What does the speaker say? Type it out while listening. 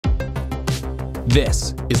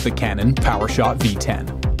This is the Canon PowerShot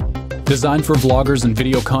V10. Designed for vloggers and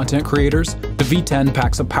video content creators, the V10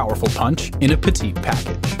 packs a powerful punch in a petite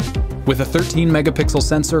package. With a 13 megapixel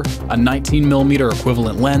sensor, a 19mm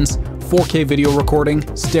equivalent lens, 4K video recording,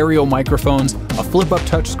 stereo microphones, a flip-up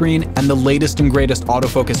touchscreen, and the latest and greatest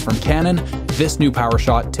autofocus from Canon, this new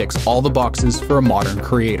PowerShot ticks all the boxes for a modern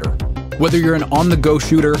creator. Whether you're an on-the-go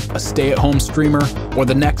shooter, a stay-at-home streamer, or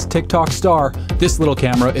the next TikTok star, this little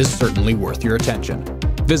camera is certainly worth your attention.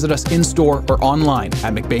 Visit us in-store or online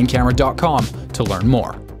at McBainCamera.com to learn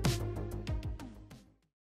more.